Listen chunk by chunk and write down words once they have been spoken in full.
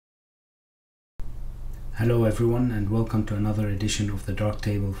Hello everyone and welcome to another edition of the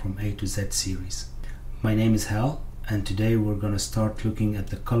Darktable from A to Z series. My name is Hal and today we're going to start looking at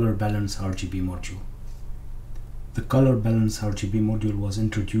the Color Balance RGB module. The Color Balance RGB module was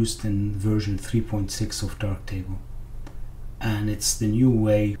introduced in version 3.6 of Darktable, and it's the new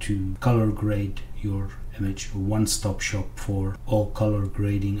way to color grade your image, a one-stop shop for all color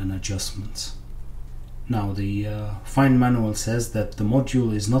grading and adjustments. Now, the fine manual says that the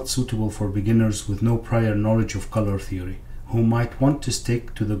module is not suitable for beginners with no prior knowledge of color theory, who might want to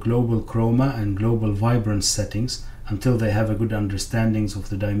stick to the global chroma and global vibrance settings until they have a good understanding of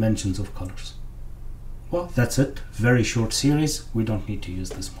the dimensions of colors. Well, that's it. Very short series. We don't need to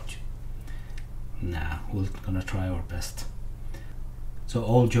use this module. Nah, we're gonna try our best. So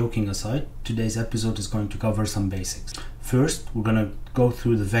all joking aside, today's episode is going to cover some basics. First, we're gonna go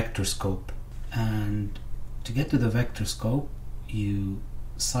through the vectorscope. And to get to the vectorscope, you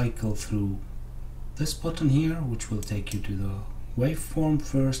cycle through this button here, which will take you to the waveform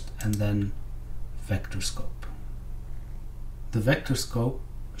first and then vectorscope. The vectorscope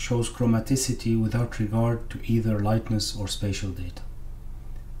shows chromaticity without regard to either lightness or spatial data.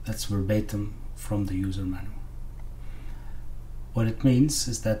 That's verbatim from the user manual. What it means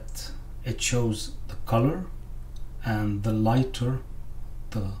is that it shows the color, and the lighter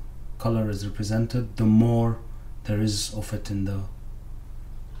the color is represented, the more there is of it in the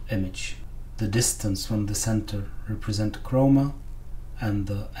image. The distance from the center represent chroma and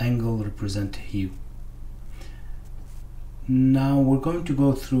the angle represent hue. Now we're going to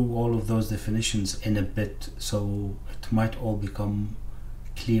go through all of those definitions in a bit, so it might all become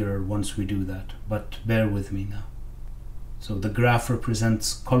clearer once we do that, but bear with me now. So the graph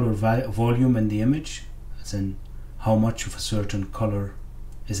represents color volume in the image, as in how much of a certain color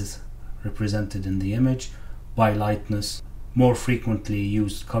is represented in the image by lightness. More frequently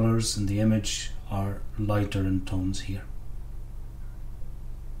used colors in the image are lighter in tones here.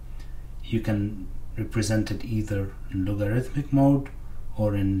 You can represent it either in logarithmic mode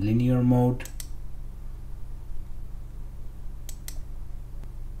or in linear mode,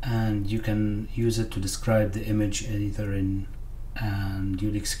 and you can use it to describe the image either in, and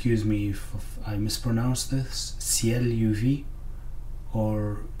you'll excuse me if I mispronounce this, CLUV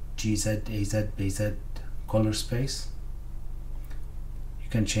or GZ, AZ, BZ color space. You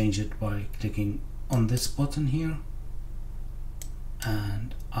can change it by clicking on this button here,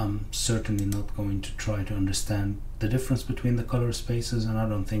 and I'm certainly not going to try to understand the difference between the color spaces, and I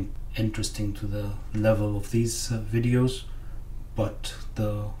don't think interesting to the level of these videos, but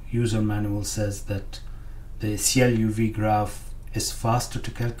the user manual says that the CLUV graph is faster to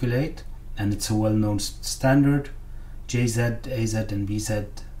calculate and it's a well-known standard. JZ, AZ and BZ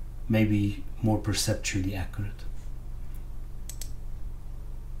may be more perceptually accurate.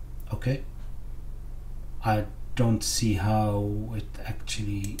 Okay, I don't see how it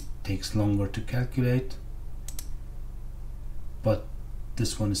actually takes longer to calculate, but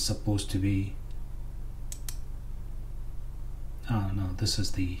this one is supposed to be, no, this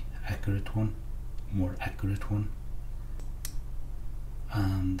is the accurate one, more accurate one,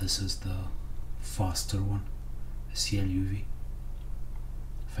 and this is the faster one, the CLUV.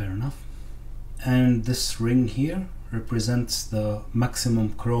 Fair enough. And this ring here represents the maximum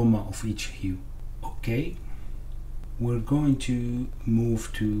chroma of each hue. Okay, we're going to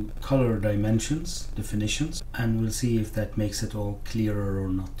move to color dimensions, definitions, and we'll see if that makes it all clearer or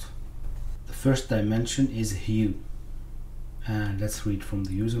not. The first dimension is hue, and let's read from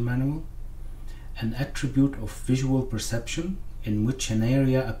the user manual. An attribute of visual perception in which an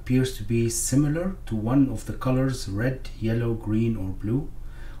area appears to be similar to one of the colors red, yellow, green or blue,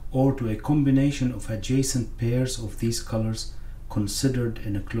 or to a combination of adjacent pairs of these colors considered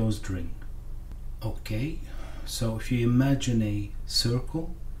in a closed ring. Okay, so if you imagine a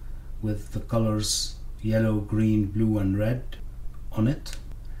circle with the colors yellow, green, blue and red on it,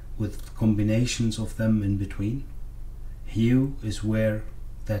 with combinations of them in between, hue is where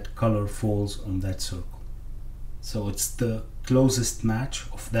that color falls on that circle. So it's the closest match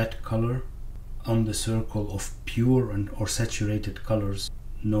of that color on the circle of pure and or saturated colors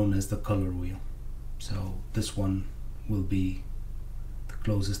known as the color wheel. So this one will be the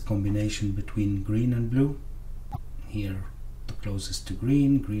closest combination between green and blue. Here the closest to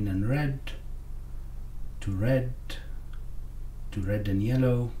green, green and red, to red and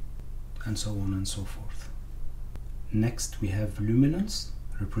yellow, and so on and so forth. Next we have luminance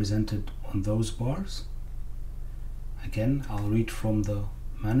represented on those bars. Again, I'll read from the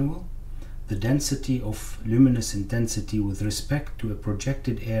manual. The density of luminous intensity with respect to a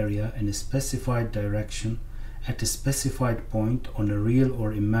projected area in a specified direction at a specified point on a real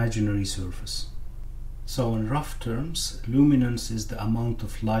or imaginary surface. So in rough terms, luminance is the amount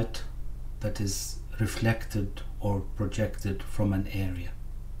of light that is reflected or projected from an area.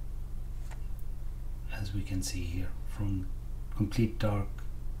 As we can see here, from complete dark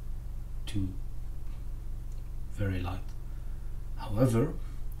to very light. However,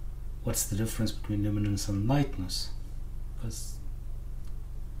 what's the difference between luminance and lightness? Because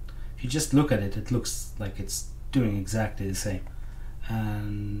if you just look at it, it looks like it's doing exactly the same.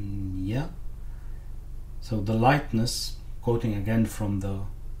 And yeah, so the lightness, quoting again from the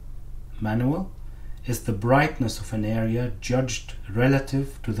manual, is the brightness of an area judged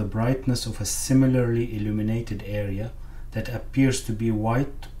relative to the brightness of a similarly illuminated area that appears to be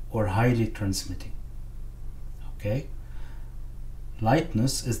white or highly transmitting. Okay?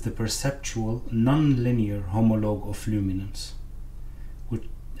 Lightness is the perceptual non-linear homologue of luminance,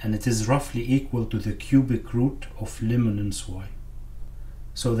 and it is roughly equal to the cubic root of luminance y.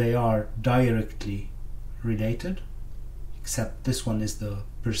 So they are directly related, except this one is the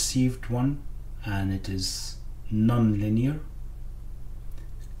perceived one and it is non-linear,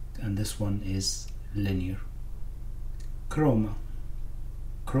 and this one is linear. Chroma.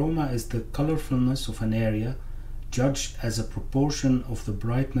 Chroma is the colorfulness of an area judged as a proportion of the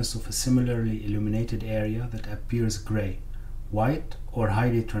brightness of a similarly illuminated area that appears gray, white, or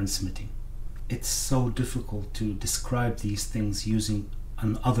highly transmitting. It's so difficult to describe these things using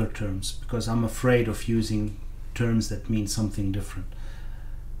other terms because I'm afraid of using terms that mean something different.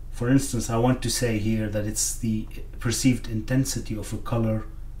 For instance, I want to say here that it's the perceived intensity of a color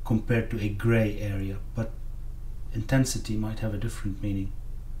compared to a gray area, but intensity might have a different meaning.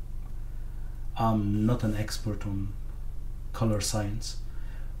 I'm not an expert on color science,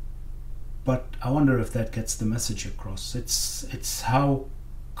 but I wonder if that gets the message across. It's how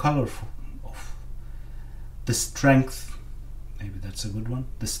colorful of the strength, maybe that's a good one,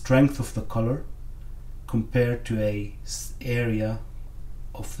 the strength of the color compared to a area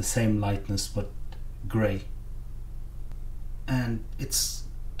of the same lightness but gray. And it's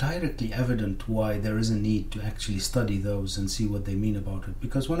directly evident why there is a need to actually study those and see what they mean about it,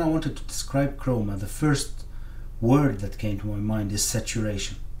 because when I wanted to describe chroma, the first word that came to my mind is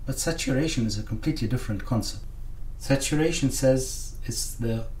saturation. But saturation is a completely different concept. Saturation says it's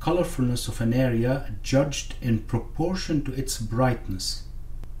the colorfulness of an area judged in proportion to its brightness,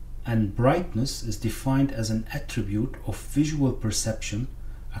 and brightness is defined as an attribute of visual perception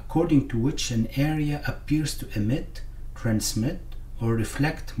according to which an area appears to emit, transmit, or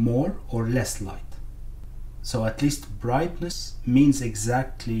reflect more or less light. So at least brightness means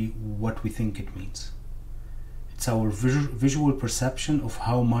exactly what we think it means. It's our visual perception of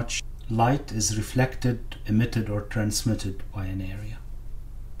how much light is reflected, emitted, or transmitted by an area.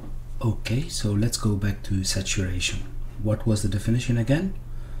 Okay, so let's go back to saturation. What was the definition again?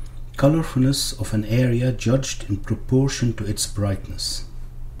 Colorfulness of an area judged in proportion to its brightness.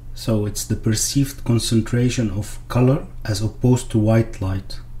 So it's the perceived concentration of color as opposed to white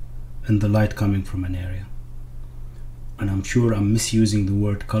light in the light coming from an area. And I'm sure I'm misusing the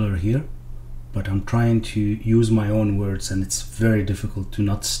word color here, but I'm trying to use my own words, and it's very difficult to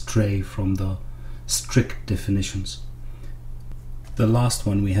not stray from the strict definitions. The last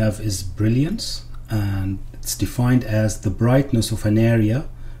one we have is brilliance, and it's defined as the brightness of an area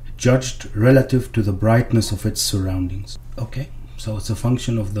judged relative to the brightness of its surroundings. Okay, so it's a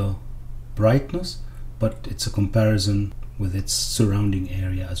function of the brightness, but it's a comparison with its surrounding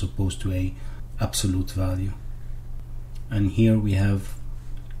area as opposed to a absolute value. And here we have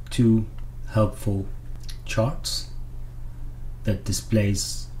two helpful charts that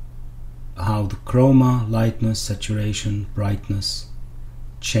displays how the chroma, lightness, saturation, brightness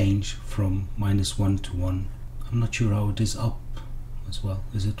change from -1 to 1. I'm not sure how it is up as well.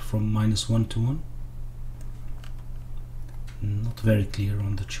 Is it from -1 to 1? Not very clear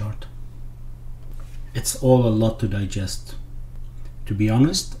on the chart. It's all a lot to digest. To be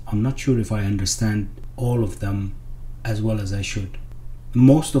honest, I'm not sure if I understand all of them as well as I should.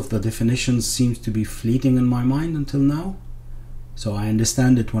 Most of the definitions seems to be fleeting in my mind until now, so I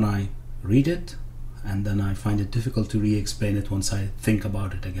understand it when I read it, and then I find it difficult to re-explain it once I think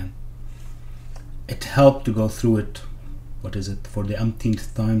about it again. It helped to go through it, for the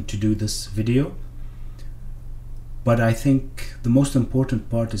umpteenth time to do this video, but I think the most important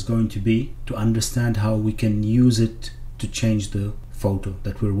part is going to be to understand how we can use it to change the photo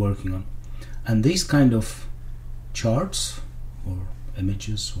that we're working on. And these kind of charts or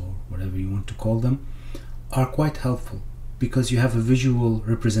images or whatever you want to call them are quite helpful, because you have a visual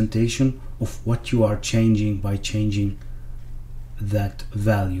representation of what you are changing by changing that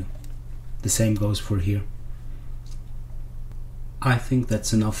value. The same goes for here. I think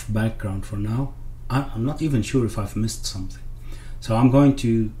that's enough background for now. I'm not even sure if I've missed something. So I'm going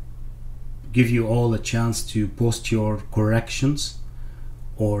to give you all a chance to post your corrections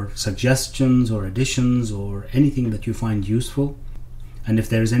or suggestions or additions or anything that you find useful. And if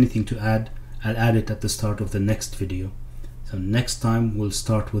there is anything to add, I'll add it at the start of the next video. So next time we'll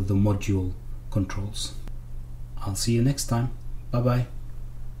start with the module controls. I'll see you next time. Bye bye.